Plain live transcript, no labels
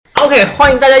OK，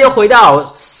 欢迎大家又回到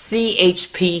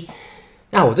CHP。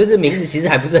那我对这名字其实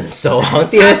还不是很熟，好像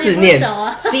第二次念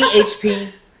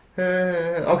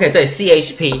CHP。OK， 对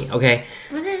CHP，OK，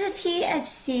 不是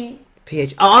PHC。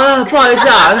不好意思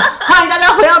啊，欢迎大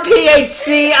家回到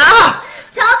PHC 啊，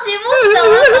超级不熟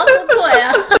啊，好富贵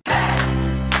啊。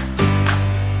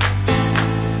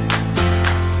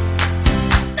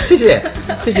谢谢，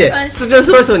这就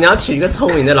是为什么你要娶一个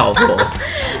聪明的老婆。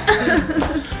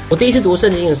我第一次读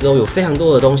圣经的时候，有非常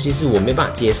多的东西是我没办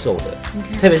法接受的，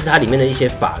特别是它里面的一些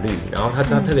法律，然后它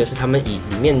特别是他们里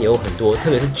面有很多，特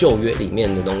别是旧约里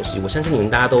面的东西，我相信你们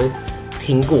大家都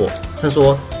听过，像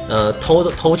说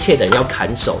偷窃的人要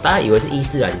砍手，大家以为是伊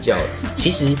斯兰教，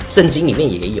其实圣经里面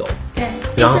也有。对，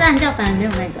伊斯兰教反而没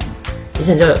有那个。伊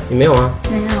斯兰教你没有吗？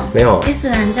没有。伊斯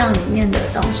兰教里面的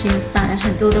东西反而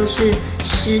很多都是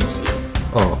诗集。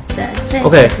哦，对，所以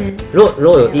其实如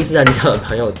果有伊斯兰教的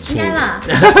朋友，应该吧，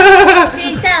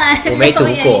记下来。我没读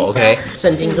过 ，OK。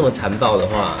圣经这么残暴的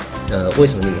话，为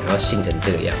什么你们还要信成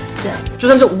这个样子？对，就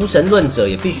算是无神论者，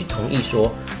也必须同意说，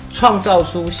创造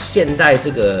出现代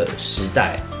这个时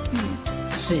代，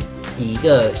是以一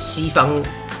个西方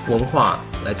文化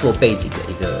来做背景的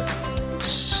一个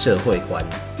社会观。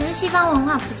可是西方文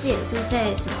化不是也是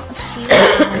被什么希腊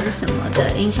还是什么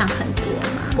的影响很多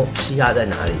吗？希腊在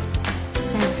哪里？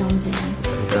在中间。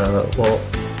我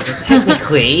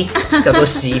technically 叫做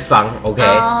西方 ，OK，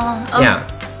 这样。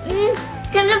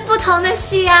可是不同的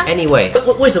西啊。Anyway，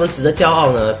 为什么值得骄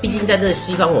傲呢？毕竟在这个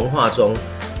西方文化中，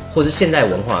或是现代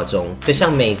文化中，就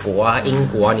像美国啊、英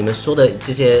国啊，你们说的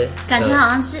这些，感觉好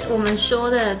像是我们说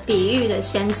的比喻的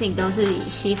先进，都是以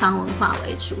西方文化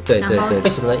为主。对。为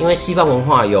什么呢？因为西方文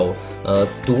化有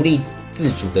独立自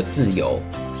主的自由，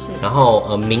是，然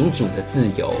后民主的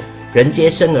自由。人皆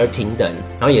生而平等，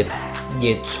然后也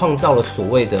创造了所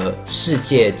谓的世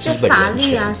界基本人权。法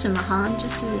律啊什么，好像就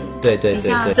是对，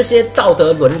这些道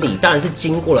德伦理当然是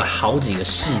经过了好几个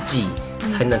世纪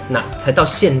才到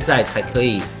现在才可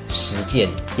以实践，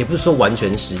也不是说完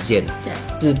全实践，对，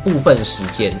是部分实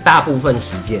践，大部分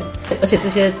实践，而且这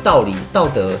些道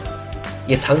德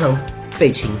也常常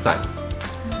被侵犯。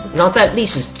然后在历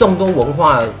史众多文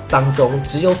化当中，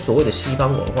只有所谓的西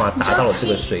方文化达到了这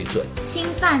个水准。侵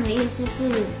犯的意思是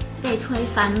被推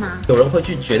翻吗？有人会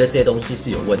去觉得这些东西是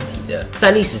有问题的。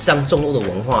在历史上众多的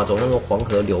文化中，像说黄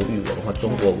河流域文化、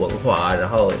中国文化啊，然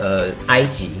后埃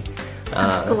及，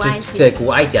古埃及，对，古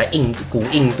埃及啊、古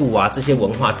印度啊这些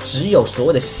文化，只有所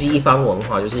谓的西方文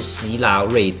化，就是希腊、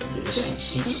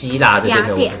希腊这边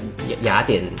的雅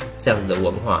典这样子的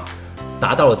文化。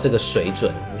达到了这个水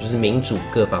准，就是民主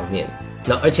各方面，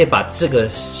然后而且把这个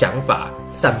想法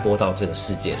散播到这个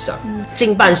世界上。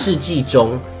近半世纪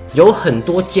中，有很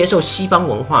多接受西方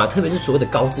文化，特别是所谓的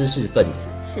高知识分子，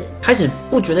是开始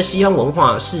不觉得西方文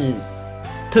化是，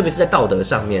特别是在道德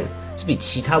上面是比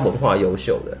其他文化优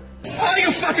秀的。All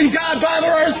you fucking God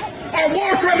fatherers are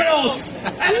war criminals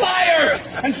and liars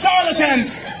and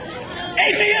charlatans.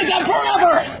 Atheism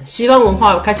forever. 西方文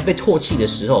化开始被唾弃的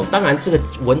时候，当然这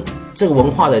个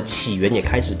文化的起源也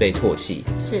开始被唾弃，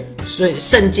是，所以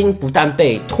圣经不但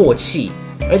被唾弃，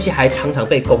而且还常常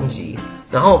被攻击。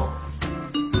然后，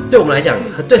对我们来讲，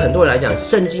对很多人来讲，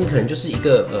圣经可能就是一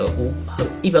个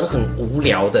一本很无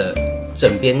聊的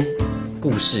枕边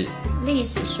故事。历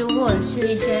史书或者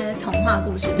是一些童话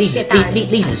故事，历史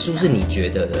书是你觉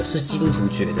得的，是基督徒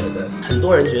觉得的。很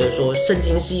多人觉得说圣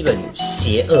经是一本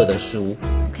邪恶的书，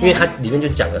因为它里面就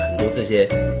讲了很多这些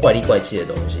怪里怪气的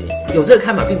东西。有这个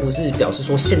看法，并不是表示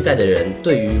说现在的人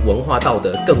对于文化道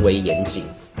德更为严谨，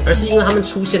而是因为他们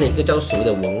出现了一个叫所谓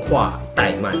的文化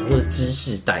怠慢或者知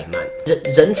识怠慢。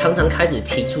人常常开始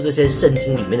提出这些圣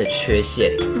经里面的缺陷，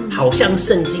好像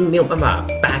圣经没有办法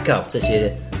back up 这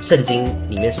些圣经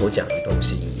里面所讲的东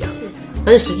西一样。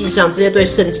但是实际上，这些对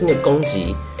圣经的攻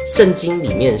击，圣经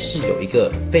里面是有一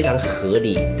个非常合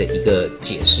理的一个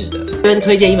解释的。这边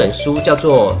推荐一本书，叫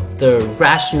做《The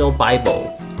Rational Bible》，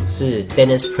是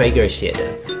Dennis Prager 写的。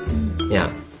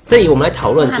这里我们来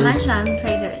讨论，我还蛮喜欢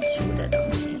Prager 出的东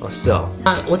西。是哦。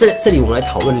那这里我们来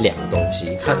讨论两个东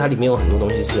西，它里面有很多东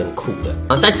西是很酷的。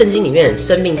在圣经里面，《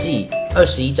申命记》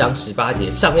21章18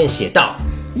节上面写道。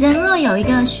人若有一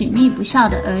个许逆不孝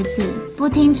的儿子，不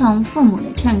听从父母的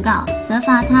劝告，责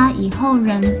罚他以后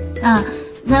人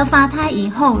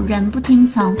不听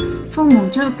从，父母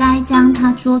就该将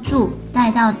他捉住，带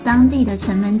到当地的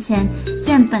城门前，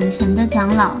见本城的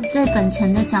长老，对本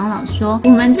城的长老说：我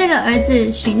们这个儿子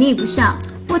许逆不孝，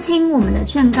不听我们的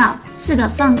劝告，是个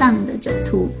放荡的酒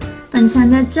徒。本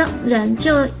城的众人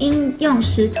就应用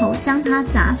石头将他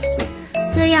砸死。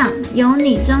这样由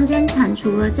你中间铲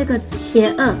除了这个邪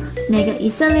恶，每个以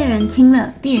色列人听了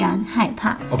必然害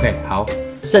怕。 OK， 好，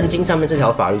圣经上面这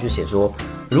条法律就写说，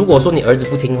如果说你儿子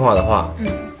不听话的话，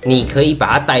你可以把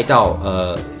他带到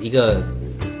一个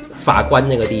法官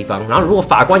那个地方，然后如果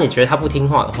法官也觉得他不听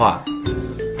话的话，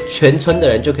全村的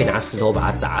人就可以拿石头把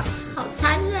他砸死。好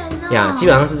残忍哦！呀，基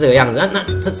本上是这个样子。那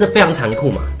这非常残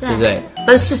酷嘛，对不对？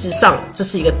但事实上，这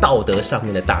是一个道德上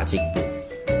面的大进步。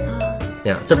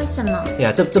为什么？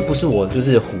这不是我就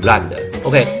是唬烂的。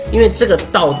OK， 因为这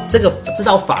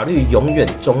道法律永远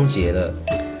终结了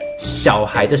小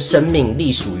孩的生命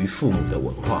隶属于父母的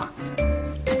文化。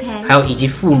OK， 还有以及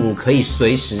父母可以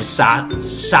随时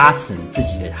杀死自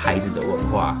己的孩子的文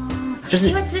化。就是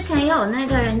因为之前也有那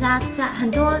个人家在很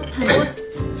多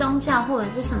宗教或者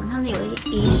是什么，他们有一些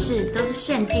仪式都是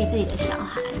献祭自己的小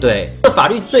孩。对，这法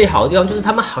律最好的地方就是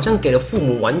他们好像给了父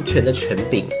母完全的权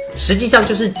柄，实际上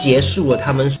就是结束了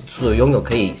他们所拥有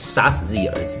可以杀死自己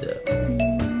儿子的，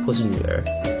或是女儿。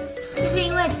就是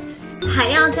因为还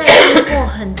要再经过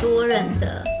很多人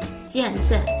的验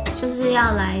证，就是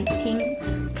要来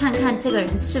看看这个人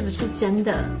是不是真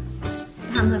的。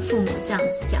他们父母这样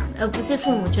子讲的，而不是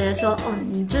父母觉得说，哦，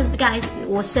你就是该死，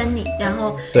我生你，然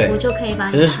后我就可以把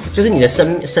你打死。就是你的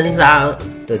生杀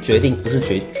的决定不是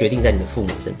决定在你的父母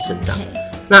身上。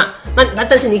那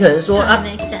但是你可能说啊，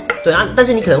 make sense。对啊，但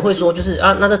是你可能会说，就是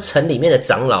啊，那在城里面的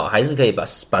长老还是可以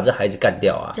把这孩子干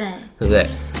掉啊，对不对？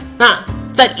那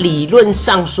在理论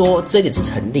上说，这一点是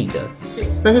成立的，是，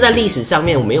但是在历史上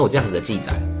面没有这样子的记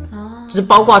载。就是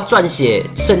包括撰写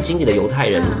圣经里的犹太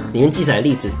人里面记载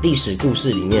的历史故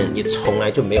事里面，也从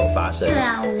来就没有发生。对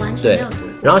啊，我完全没有读过。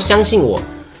然后相信我，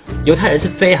犹太人是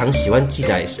非常喜欢记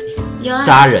载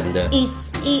杀人的。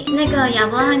那个亚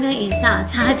伯拉罕跟以撒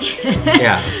差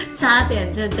点，差点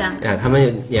就这样。他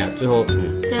们最后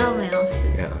没有死。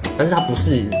但是他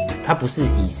不是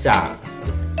以撒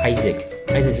 ，Isaac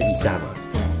是以撒吗？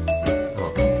对。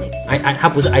他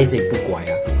不是 Isaac 不乖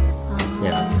啊。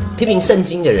批评圣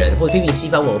经的人或者批评西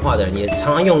方文化的人，也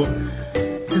常常用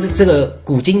这个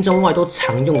古今中外都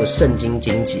常用的圣经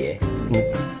经节，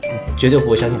绝对不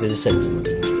会相信这是圣经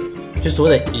经节，就所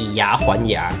谓的以牙还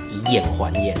牙，以眼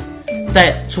还眼。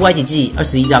在出埃及记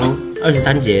21章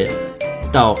23节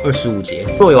到25节，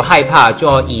若有害怕，就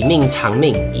要以命偿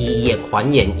命，以眼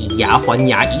还眼，以牙还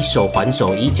牙，以手还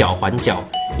手，以脚还脚，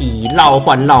以烙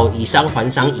还烙，以伤还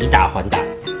伤，以打还打。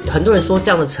很多人说这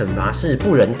样的惩罚是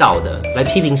不人道的，来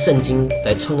批评圣经，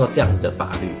来创造这样子的法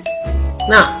律。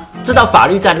那这道法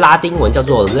律在拉丁文叫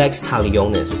做 lex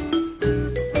talionis，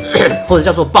 或者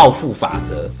叫做报复法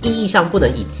则，意义上不能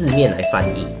以字面来翻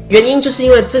译。原因就是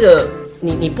因为这个，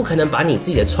你不可能把你自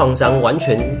己的创伤完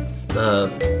全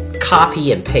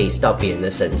copy and paste 到别人的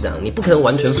身上，你不可能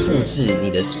完全复制你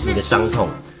的伤痛，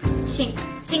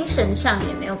精神上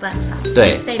也没有办法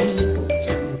对被弥补这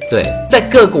样。对，在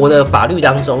各国的法律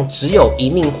当中，只有一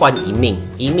命换一命，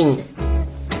一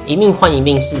命换一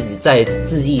命是在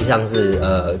字义上是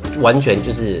完全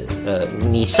就是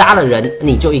你杀了人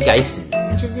你就应该死，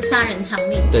就是杀人偿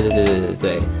命。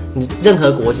对，你任何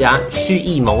国家蓄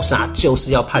意谋杀就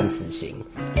是要判死刑，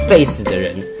废死的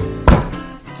人，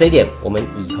这一点我们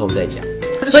以后再讲。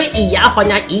所以以牙还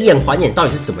牙，以眼还眼到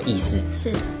底是什么意思？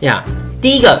是呀，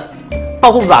第一个。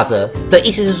报复法则的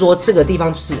意思是说，这个地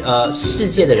方就是世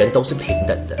界的人都是平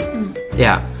等的，对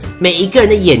啊，每一个人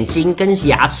的眼睛跟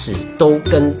牙齿都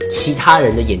跟其他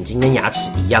人的眼睛跟牙齿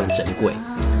一样珍贵，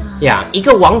呀，一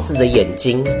个王子的眼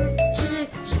睛，就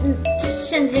是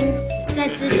圣经在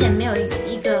之前没有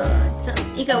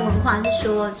一个文化是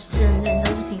说人都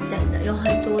是平等的，有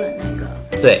很多的那个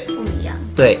对不一样。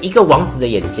对，一个王子的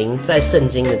眼睛，在圣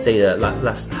经的这个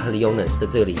Las Talionis 的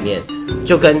这个里面，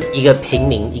就跟一个平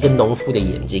民、一个农夫的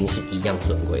眼睛是一样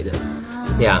尊贵的，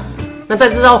对啊。那在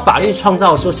这套法律创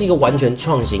造的时候，是一个完全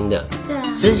创新的。对啊。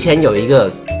之前有一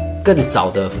个更早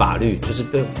的法律，就是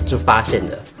就发现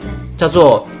的，叫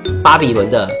做巴比伦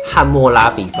的汉谟拉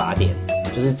比法典，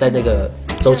就是在那个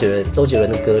周杰伦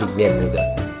的歌里面那个。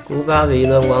古巴比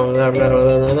伦王，那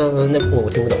我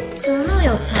听不懂。怎么那么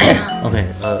有才啊 ？OK，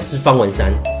 是方文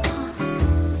山。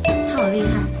他好厉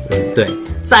害。对，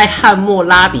在汉谟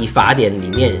拉比法典里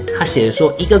面，他写的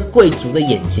说，一个贵族的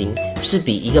眼睛是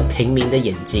比一个平民的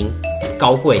眼睛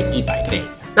高贵100倍。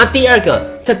那第二个，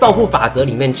在报复法则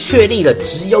里面确立了，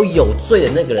只有罪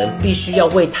的那个人必须要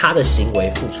为他的行为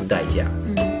付出代价。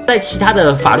在其他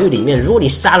的法律里面，如果你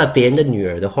杀了别人的女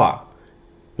儿的话，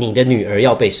你的女儿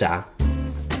要被杀。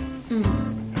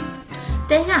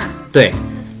等一下，对，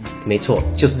没错，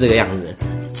就是这个样子。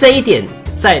这一点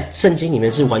在圣经里面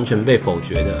是完全被否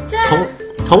决的，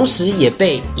同时也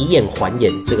被以眼还眼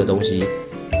这个东西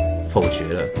否决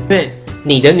了。因为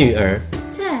你的女儿，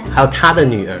对，还有他的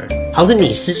女儿，好像是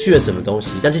你失去了什么东西，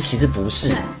但是其实不是。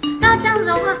对，那这样子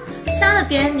的话，杀了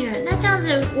别人女儿，那这样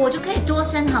子我就可以多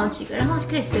生好几个，然后就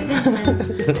可以随便生，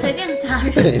随便杀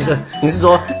人。你是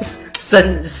说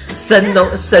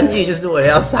生育就是为了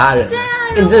要杀人？对啊，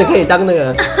你真的可以当那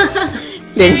个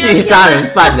连续杀人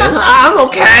犯的啊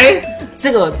 ？OK。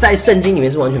这个在圣经里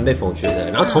面是完全被否决的，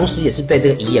然后同时也是被这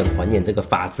个以眼还眼这个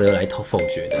法则来否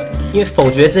决的。因为否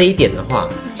决这一点的话，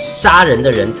杀人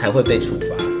的人才会被处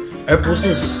罚，而不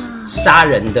是杀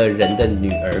人的人的女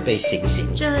儿被行刑。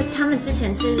就是他们之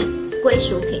前是归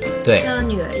属品，对，就是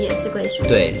女儿也是归属品，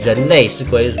对，人类是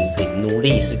归属品，奴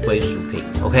隶是归属品。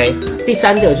OK， 第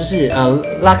三个就是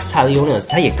Lux Talionis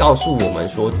他也告诉我们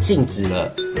说，禁止了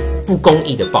不公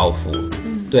义的报复。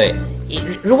对，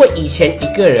如果以前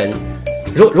一个人。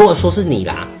如果说是你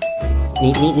啦，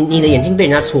你的眼睛被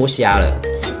人家戳瞎了，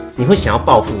你会想要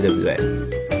报复，对不对？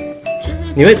就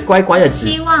是你会乖乖的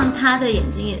希望他的眼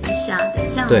睛也是瞎的，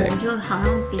这样我对们就好像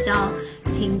比较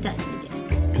平等一点。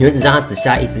你会只让他只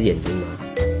瞎一只眼睛吗？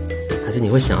还是你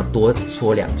会想要多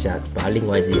戳2下，把他另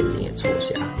外一只眼睛也戳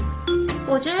瞎？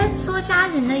我觉得戳瞎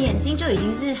人的眼睛就已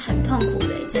经是很痛苦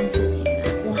的一件事情了，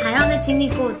我还要再经历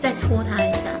过再戳他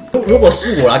一下。如果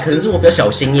是我啦，可能是我比较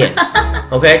小心眼。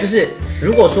OK， 就是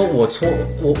如果说我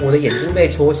的眼睛被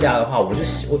戳瞎的话，我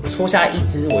戳瞎一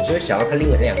只，我就会想要他另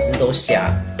外2只都瞎，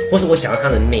或是我想要他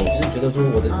的命，就是觉得说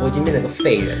我已经变成个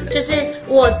废人了。就是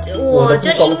我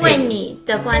就因为你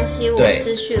的关系我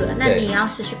失去了，那你要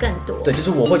失去更多。对，就是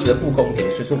我会觉得不公平，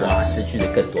所以说我要失去的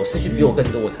更多，失去比我更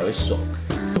多我才会爽。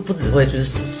不只会就是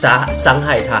伤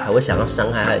害他，还会想要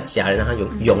伤害他的家人，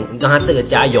让他这个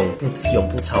家永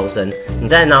不超生。你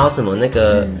在哪有什么那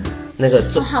个？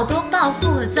好多报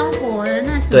复的中国的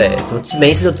那什么，对，什么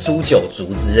没事就诛9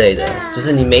族之类的，就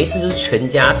是你没事就是全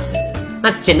家死。那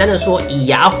简单的说，以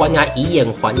牙还牙，以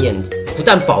眼还眼，不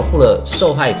但保护了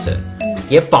受害者，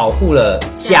也保护了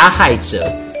加害者，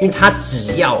因为他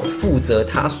只要负责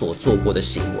他所做过的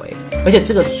行为，而且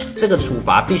这个处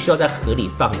罚必须要在合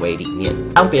理范围里面。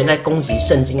当别人在攻击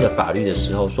圣经的法律的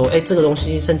时候，说，这个东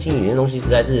西圣经里面的东西实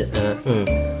在是，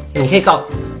你可以告。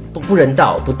不人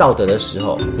道、不道德的时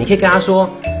候，你可以跟他说，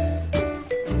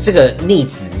这个逆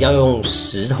子要用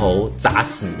石头砸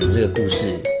死的这个故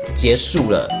事结束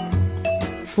了，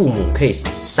父母可以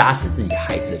杀死自己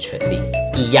孩子的权利，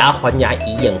以牙还牙，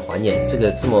以眼还眼，这个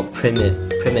这么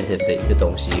primitive 的一个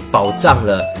东西，保障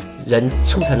了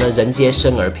促成了人皆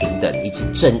生而平等以及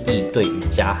正义对于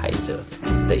加害者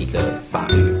的一个法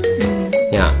律。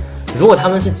你看，如果他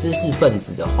们是知识分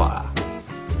子的话啦，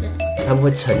他们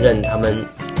会承认他们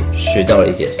学到了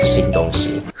一点新东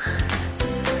西。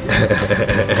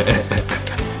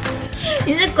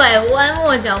你是拐弯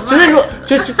抹角吗？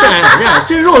就是这样，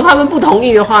就是如果他们不同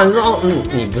意的话，你说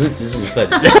你不是知识分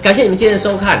子。感谢你们今天的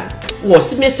收看，我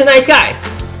是 Mr. Nice Guy，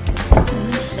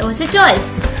 我是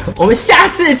Joyce， 我们下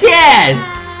次见。